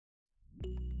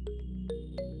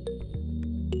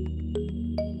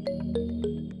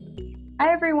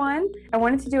Hi everyone! I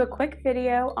wanted to do a quick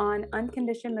video on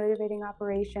unconditioned motivating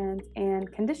operations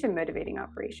and conditioned motivating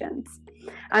operations.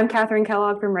 I'm Catherine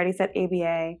Kellogg from Ready Set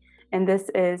ABA, and this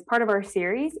is part of our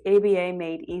series, ABA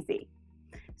Made Easy.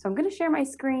 So I'm going to share my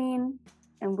screen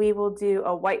and we will do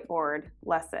a whiteboard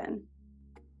lesson.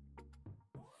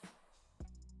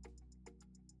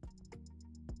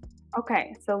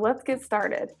 Okay, so let's get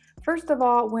started. First of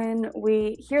all, when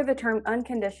we hear the term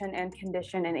unconditioned and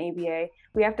conditioned in ABA,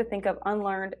 we have to think of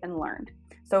unlearned and learned.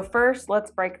 So first,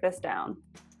 let's break this down.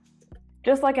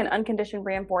 Just like an unconditioned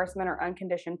reinforcement or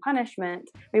unconditioned punishment,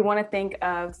 we want to think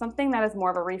of something that is more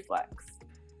of a reflex.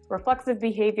 Reflexive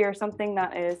behavior, something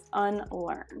that is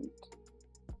unlearned.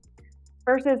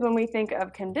 Versus when we think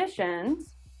of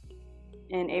conditions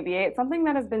in ABA, it's something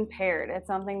that has been paired. It's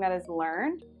something that is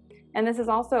learned. And this is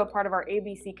also a part of our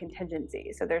ABC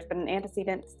contingency. So there's been an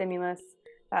antecedent stimulus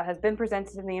that has been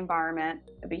presented in the environment,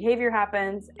 a behavior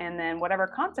happens, and then whatever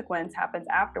consequence happens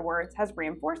afterwards has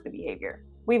reinforced the behavior.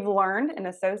 We've learned and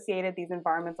associated these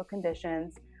environmental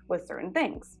conditions with certain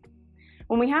things.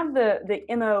 When we have the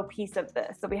MO piece of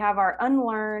this, so we have our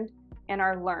unlearned and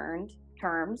our learned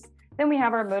terms, then we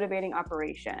have our motivating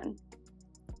operation.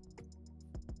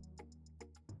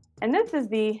 And this is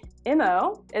the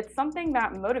MO. It's something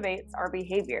that motivates our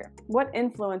behavior. What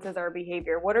influences our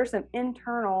behavior? What are some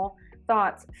internal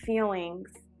thoughts, feelings,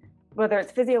 whether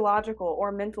it's physiological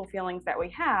or mental feelings that we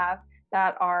have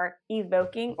that are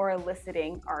evoking or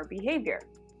eliciting our behavior?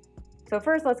 So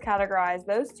first, let's categorize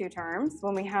those two terms.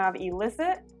 When we have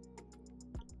elicit,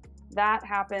 that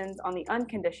happens on the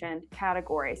unconditioned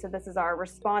category. So this is our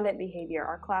respondent behavior,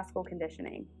 our classical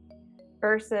conditioning.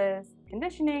 Versus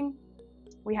conditioning,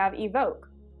 we have evoke.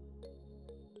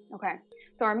 Okay,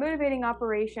 so our motivating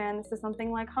operation, this is something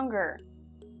like hunger.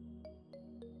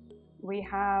 We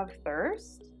have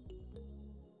thirst.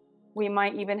 We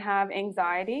might even have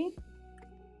anxiety.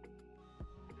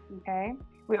 Okay,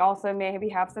 we also maybe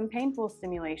have some painful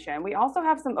stimulation. We also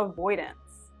have some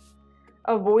avoidance,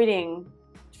 avoiding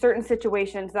certain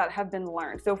situations that have been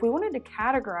learned. So if we wanted to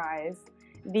categorize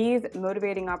these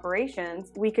motivating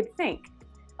operations, we could think,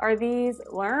 are these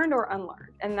learned or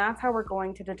unlearned? And that's how we're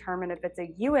going to determine if it's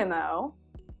a UMO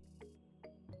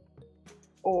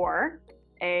or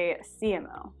a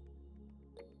CMO.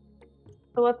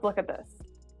 So let's look at this.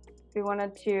 If we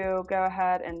wanted to go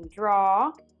ahead and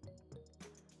draw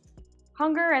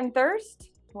hunger and thirst,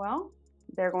 well,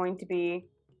 they're going to be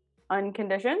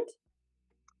unconditioned.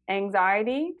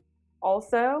 Anxiety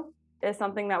also is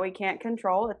something that we can't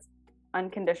control. It's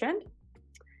unconditioned.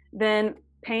 Then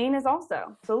pain is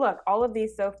also. So look, all of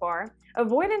these so far.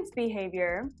 Avoidance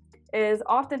behavior is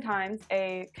oftentimes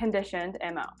a conditioned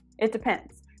MO. It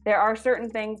depends. There are certain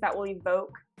things that will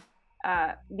evoke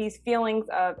these feelings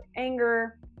of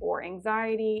anger or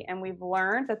anxiety, and we've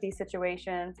learned that these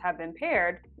situations have been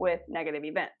paired with negative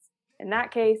events. In that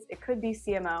case, it could be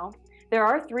CMO. There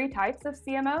are 3 types of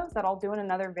CMOs that I'll do in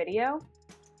another video,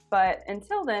 but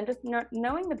until then, just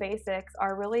knowing the basics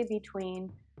are really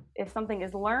between if something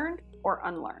is learned or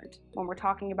unlearned when we're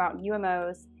talking about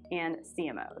UMOs and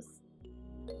CMOs.